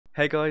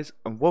Hey guys,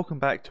 and welcome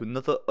back to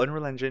another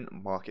Unreal Engine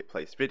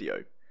Marketplace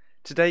video.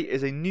 Today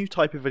is a new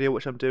type of video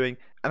which I'm doing,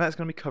 and that's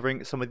going to be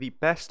covering some of the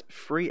best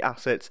free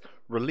assets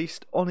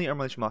released on the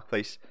Unreal Engine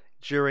Marketplace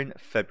during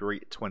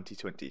February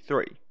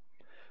 2023.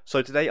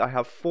 So today I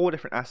have 4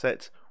 different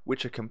assets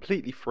which are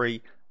completely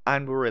free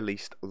and were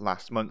released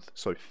last month,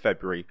 so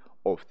February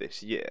of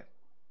this year.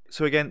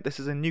 So again, this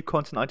is a new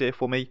content idea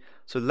for me,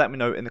 so let me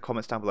know in the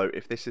comments down below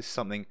if this is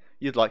something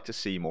you'd like to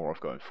see more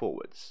of going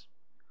forwards.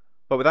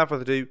 But without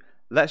further ado,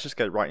 let's just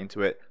get right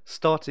into it,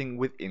 starting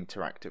with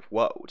Interactive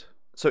World.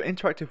 So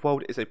Interactive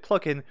World is a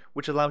plugin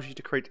which allows you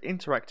to create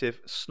interactive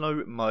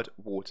snow, mud,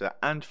 water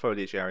and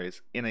foliage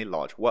areas in a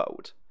large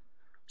world.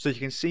 So you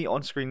can see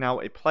on screen now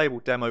a playable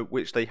demo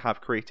which they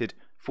have created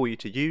for you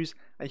to use,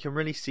 and you can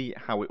really see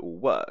how it all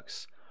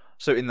works.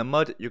 So in the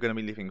mud, you're going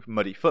to be leaving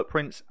muddy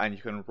footprints, and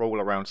you can roll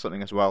around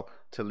something as well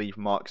to leave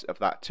marks of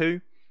that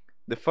too.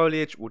 The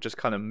foliage will just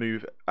kind of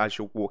move as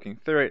you're walking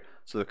through it,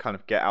 so they'll kind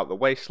of get out of the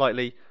way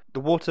slightly. The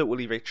water will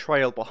leave a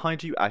trail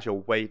behind you as you're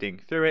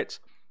wading through it,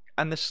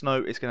 and the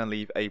snow is going to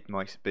leave a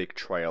nice big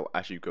trail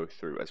as you go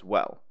through as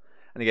well.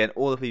 And again,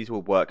 all of these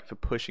will work for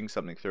pushing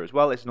something through as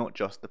well, it's not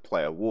just the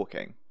player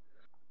walking.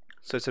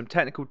 So some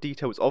technical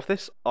details of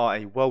this are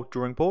a world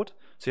drawing board,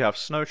 so you have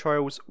snow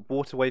trails,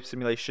 water wave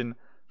simulation,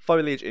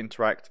 foliage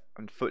interact,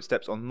 and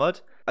footsteps on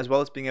mud, as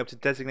well as being able to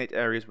designate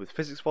areas with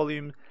physics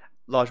volume,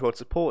 large world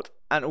support,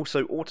 and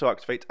also auto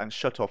activate and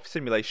shut off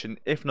simulation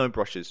if no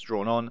brush is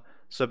drawn on,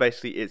 so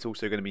basically it's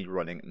also going to be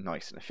running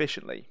nice and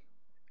efficiently.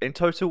 In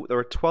total there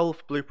are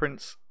 12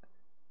 blueprints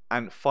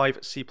and 5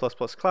 C++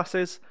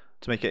 classes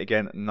to make it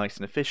again nice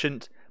and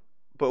efficient,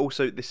 but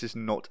also this is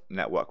not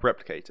network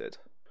replicated.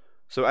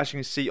 So as you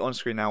can see on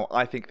screen now,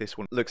 I think this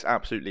one looks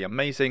absolutely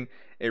amazing,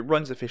 it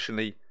runs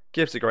efficiently,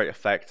 gives a great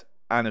effect,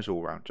 and is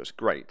all around just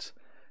great.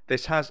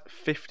 This has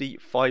 50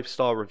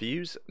 5-star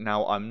reviews.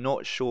 Now I'm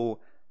not sure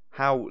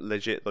how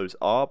legit those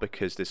are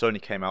because this only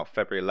came out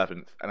February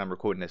 11th and I'm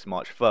recording this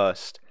March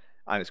 1st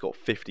and it's got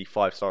 50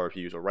 5-star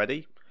reviews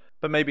already.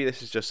 But maybe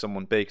this is just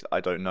someone big that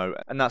I don't know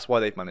and that's why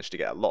they've managed to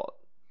get a lot.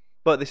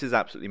 But this is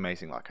absolutely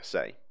amazing, like I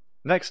say.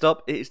 Next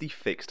up is the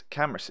fixed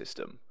camera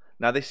system.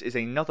 Now this is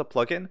another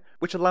plugin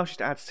which allows you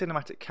to add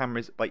cinematic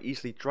cameras by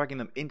easily dragging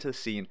them into the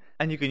scene,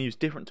 and you can use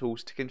different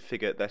tools to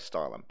configure their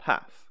style and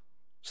path.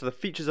 So the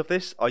features of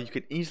this are you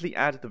can easily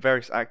add the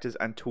various actors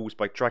and tools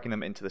by dragging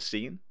them into the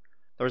scene.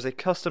 There is a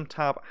custom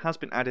tab has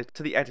been added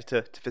to the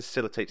editor to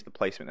facilitate the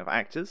placement of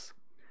actors.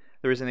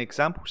 There is an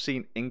example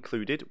scene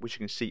included which you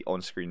can see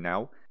on screen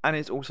now, and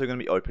it's also going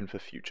to be open for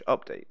future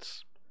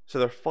updates. So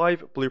there are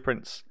 5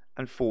 blueprints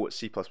and 4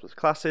 C++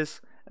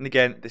 classes, and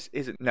again this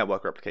isn't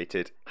network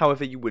replicated,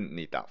 however you wouldn't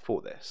need that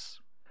for this.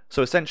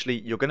 So essentially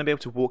you're going to be able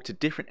to walk to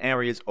different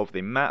areas of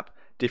the map,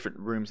 different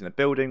rooms in the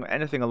building, or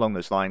anything along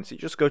those lines. You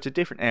just go to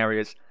different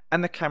areas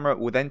and the camera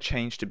will then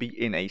change to be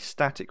in a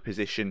static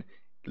position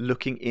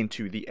looking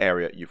into the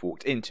area you've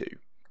walked into.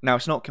 Now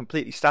it's not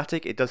completely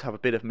static, it does have a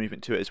bit of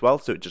movement to it as well,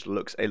 so it just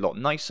looks a lot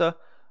nicer,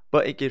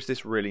 but it gives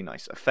this really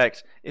nice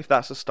effect if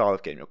that's the style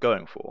of game you're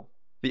going for.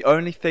 The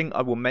only thing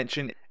I will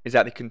mention is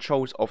that the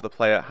controls of the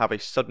player have a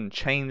sudden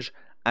change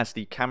as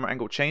the camera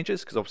angle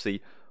changes, because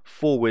obviously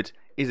forward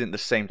isn't the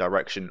same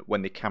direction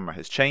when the camera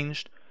has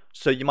changed,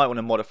 so you might want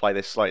to modify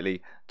this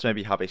slightly to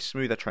maybe have a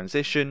smoother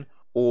transition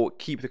or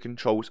keep the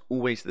controls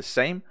always the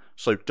same,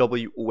 so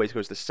W always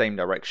goes the same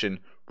direction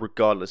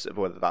regardless of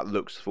whether that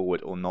looks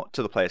forward or not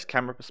to the player's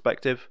camera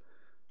perspective.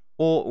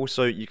 Or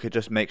also you could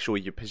just make sure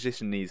you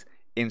position these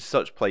in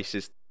such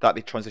places that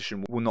the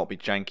transition will not be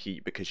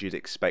janky because you'd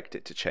expect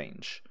it to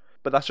change.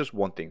 But that's just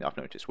one thing that I've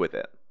noticed with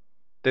it.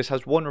 This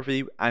has 1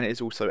 review and it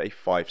is also a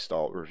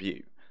 5-star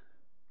review.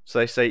 So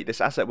they say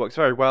this asset works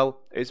very well,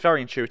 it's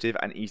very intuitive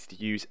and easy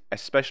to use,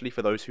 especially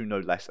for those who know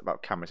less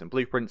about cameras and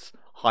blueprints.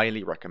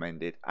 Highly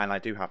recommended, and I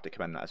do have to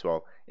commend that as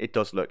well. It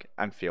does look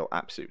and feel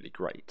absolutely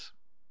great.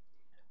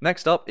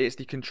 Next up is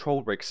the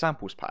Control Rig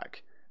Samples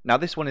Pack. Now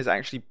this one is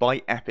actually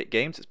by Epic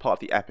Games, it's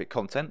part of the Epic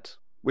content,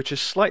 which is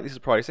slightly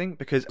surprising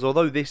because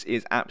although this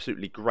is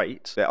absolutely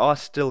great, there are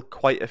still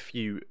quite a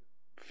few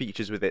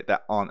features with it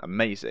that aren't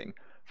amazing.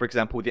 For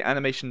example, the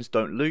animations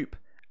don't loop,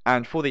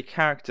 and for the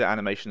character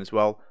animation as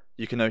well,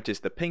 you can notice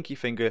the pinky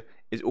finger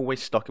is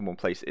always stuck in one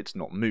place, it's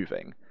not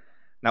moving.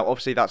 Now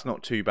obviously that's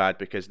not too bad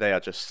because they are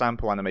just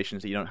sample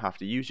animations that you don't have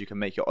to use, you can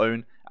make your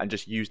own and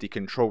just use the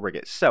control rig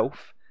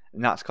itself,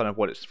 and that's kind of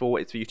what it's for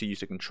you to use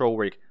the control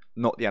rig,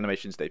 not the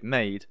animations they've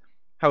made.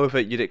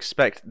 However, you'd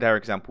expect their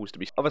examples to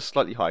be of a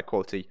slightly higher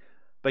quality,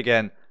 but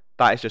again,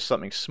 that is just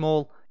something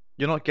small.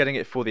 You're not getting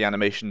it for the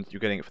animations, you're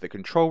getting it for the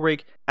control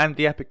rig, and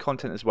the Epic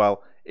content as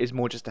well is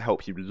more just to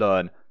help you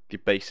learn the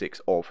basics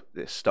of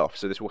this stuff.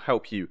 So this will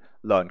help you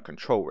learn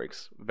control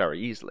rigs very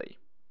easily.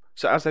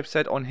 So as I've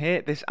said on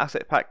here, this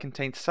asset pack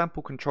contains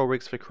sample control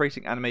rigs for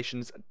creating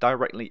animations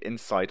directly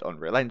inside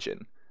Unreal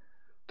Engine.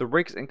 The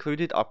rigs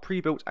included are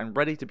pre-built and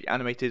ready to be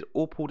animated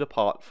or pulled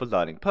apart for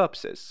learning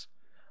purposes.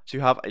 So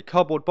you have a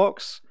cardboard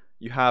box,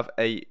 you have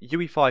a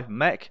UE5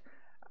 mech,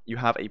 you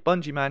have a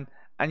bungee man,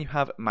 and you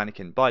have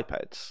mannequin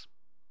bipeds.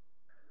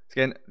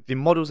 So again, the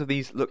models of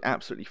these look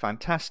absolutely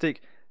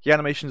fantastic. The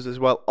animations as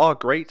well are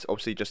great,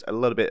 obviously just a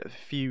little bit, a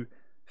few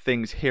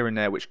things here and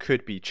there which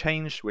could be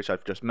changed, which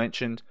I've just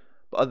mentioned,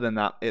 but other than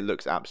that, it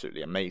looks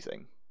absolutely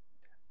amazing.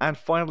 And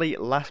finally,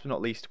 last but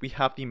not least, we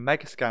have the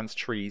Megascans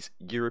Trees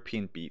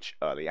European Beech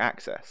Early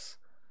Access.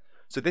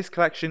 So this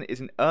collection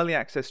is an early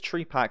access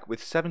tree pack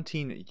with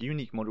 17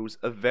 unique models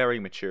of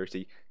varying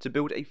maturity to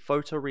build a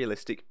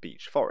photorealistic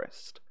beech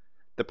forest.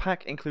 The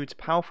pack includes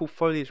powerful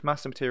foliage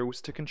master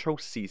materials to control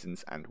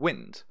seasons and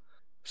wind.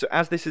 So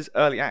as this is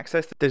early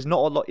access, there's not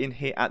a lot in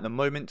here at the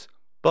moment,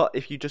 but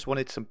if you just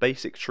wanted some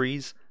basic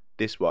trees,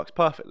 this works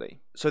perfectly.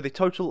 So the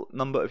total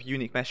number of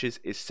unique meshes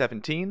is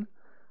 17,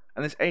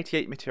 and there's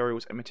 88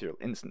 materials and material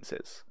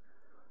instances.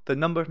 The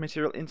number of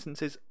material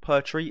instances per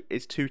tree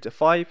is 2 to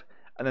 5,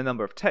 and the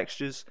number of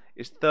textures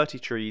is 30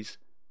 trees,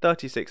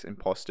 36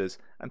 imposters,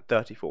 and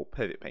 34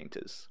 pivot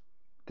painters.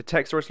 The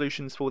text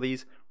resolutions for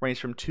these range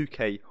from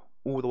 2K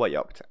all the way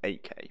up to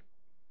 8K.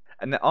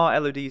 And there are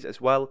LODs as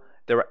well.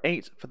 There are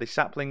 8 for the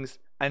saplings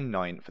and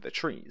 9 for the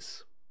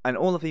trees. And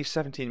all of these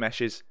 17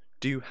 meshes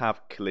do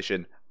have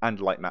collision and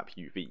light map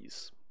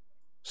UVs.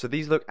 So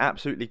these look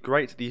absolutely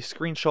great. The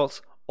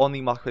screenshots on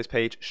the marketplace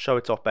page show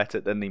it off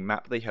better than the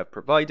map they have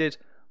provided,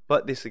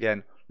 but this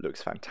again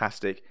looks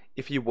fantastic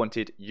if you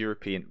wanted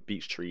European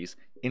beech trees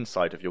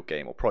inside of your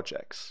game or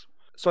projects.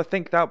 So I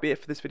think that'll be it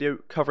for this video,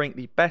 covering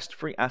the best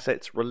free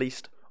assets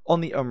released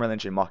on the Unreal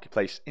Engine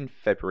marketplace in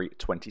February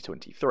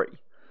 2023.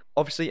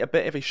 Obviously a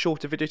bit of a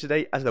shorter video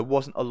today as there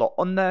wasn't a lot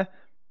on there,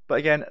 but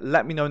again,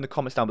 let me know in the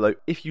comments down below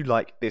if you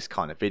like this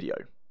kind of video.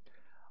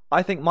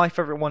 I think my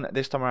favourite one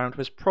this time around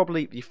was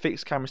probably the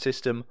fixed camera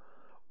system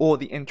or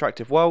the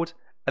interactive world,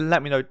 and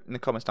let me know in the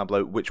comments down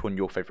below which one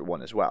your favourite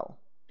one as well.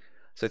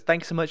 So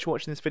thanks so much for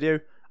watching this video.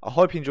 I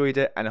hope you enjoyed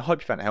it and I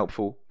hope you found it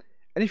helpful,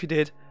 and if you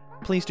did,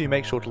 please do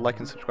make sure to like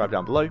and subscribe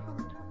down below.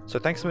 So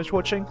thanks so much for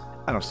watching,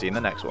 and I'll see you in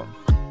the next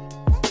one.